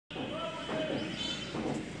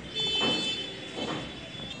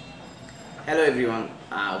Hello everyone,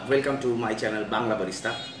 welcome to my channel Bangla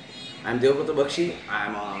Barista. I am Deobrata Bakshi. I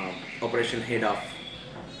am operation head of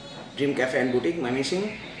Dream Cafe and Boutique,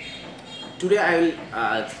 Mymensingh. Today I will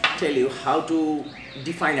tell you how to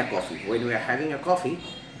define a coffee. When we are having a coffee,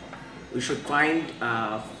 we should find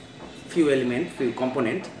few elements, few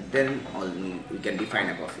components, then only we can define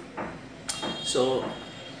a coffee. So,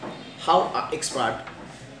 how an expert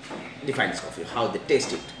defines coffee, how they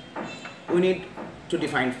taste it. We need to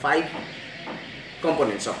define 5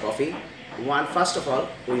 components of coffee. First of all,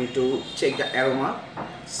 we need to check the aroma.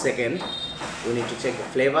 Second, we need to check the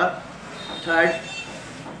flavor. Third,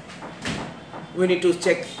 we need to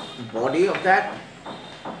check body of that,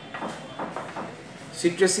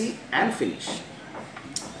 citrusy and finish.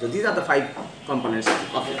 So these are the 5 components of the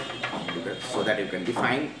coffee, so that you can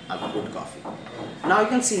define a good coffee. Now you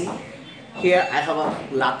can see here I have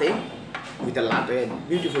a latte with a latte,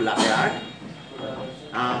 beautiful latte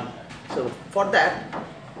art. So for that,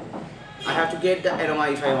 I have to get the aroma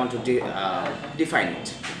if I want to define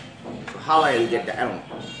it. So how I will get the aroma?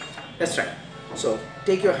 Let's try. So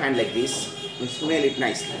take your hand like this and smell it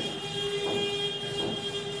nicely.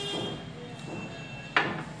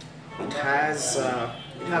 It has a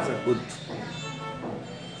good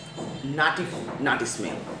nutty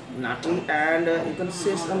smell, nutty, and you can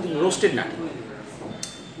say something roasted nutty.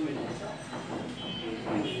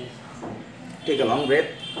 Take a long breath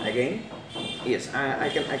again. Yes, I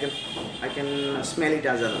can smell it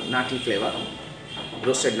as a nutty flavor,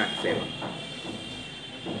 roasted nutty flavor.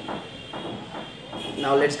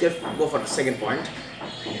 Now let's go for the second point,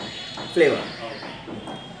 flavor.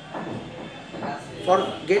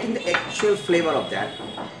 For getting the actual flavor of that,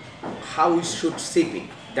 how we should sip it,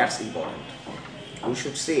 that's important. We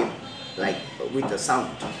should sip like with the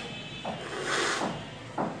sound.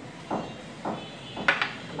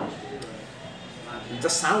 The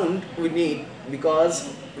sound we need, because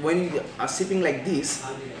when you are sipping like this,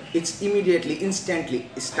 it's instantly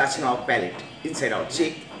touching our palate inside our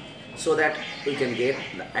cheek, so that we can get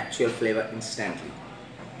the actual flavor instantly.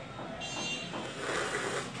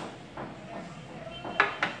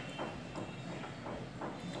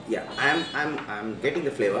 Yeah, I'm getting the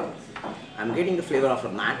flavor. I'm getting the flavor of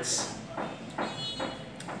a nuts,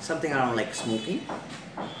 something around like smoky.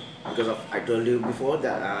 Because of, I told you before,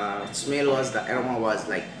 the aroma was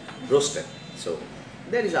like roasted. So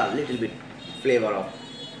there is a little bit flavor of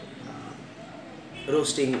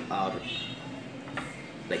roasting or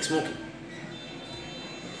like smoky.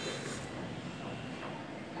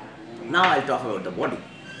 Now I'll talk about the body.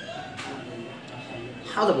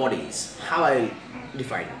 How the body is, how I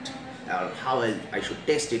define it, or how I should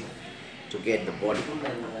taste it to get the body.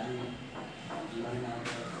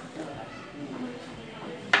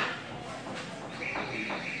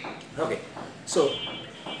 Okay, so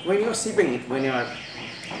when you're sipping it, when you're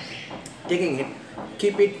taking it,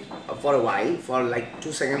 keep it for a while, for like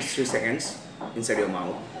 2 seconds, 3 seconds inside your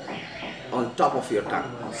mouth, on top of your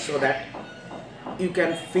tongue, so that you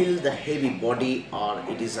can feel the heavy body, or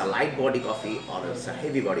it is a light body coffee or it's a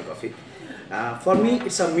heavy body coffee. For me,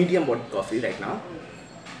 it's a medium body coffee right now.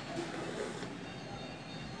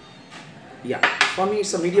 Yeah, for me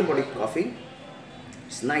it's a medium body coffee.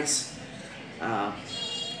 It's nice.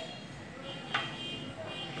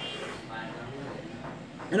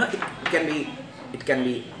 You know, it can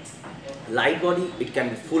be light body, it can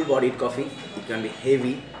be full bodied coffee, it can be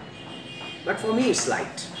heavy, but for me it's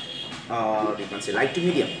light, or you can say light to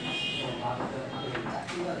medium.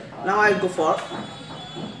 Now I'll go for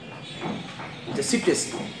the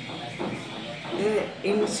citrusy.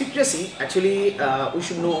 In citrusy, actually we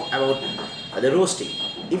should know about the roasting.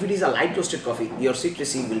 If it is a light roasted coffee, your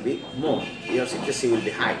citrusy will be more, your citrusy will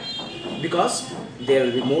be high, because there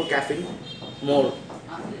will be more caffeine, more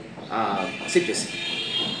citrusy.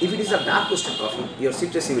 If it is a dark roasted coffee, your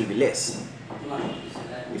citrusy will be less.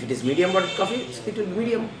 If it is medium bodied coffee, it will be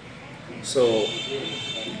medium. So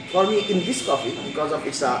for me, in this coffee, because of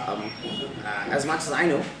its as much as I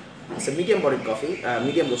know, it's a medium bodied coffee,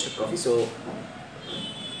 medium roasted coffee, so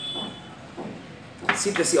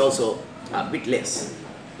citrusy also a bit less.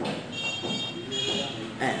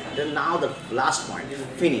 And then now the last point,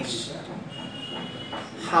 finish.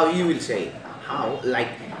 How you will say it, how, like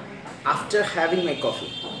after having my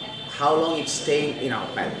coffee, how long it's staying in our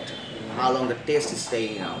palate, how long the taste is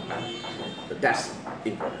staying in our palate. So that's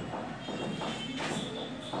important.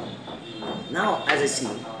 Now as I see,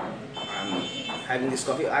 I'm having this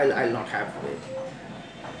coffee, I'll not have it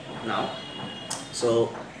now.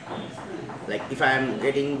 So like if I am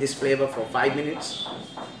getting this flavor for 5 minutes,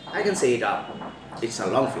 I can say it's a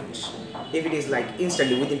long finish. If it is like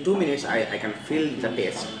instantly within 2 minutes, I can feel the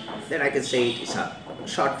taste. then I can say it is a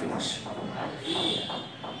short finish.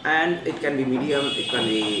 And it can be medium, it can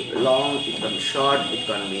be long, it can be short, it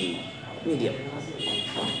can be medium.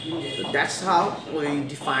 So that's how we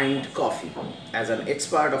defined coffee. As an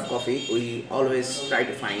expert of coffee, we always try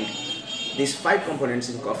to find these 5 components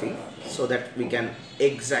in coffee so that we can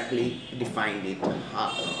exactly define it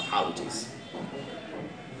how it is.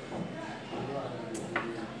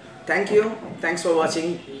 Thank you. Thanks for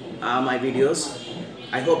watching my videos.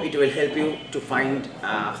 I hope it will help you to find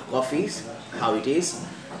coffees, how it is.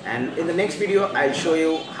 And in the next video, I'll show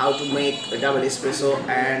you how to make a double espresso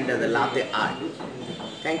and the latte art.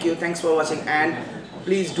 Thank you. Thanks for watching, and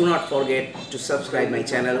please do not forget to subscribe my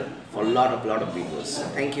channel for lot of videos.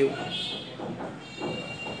 Thank you.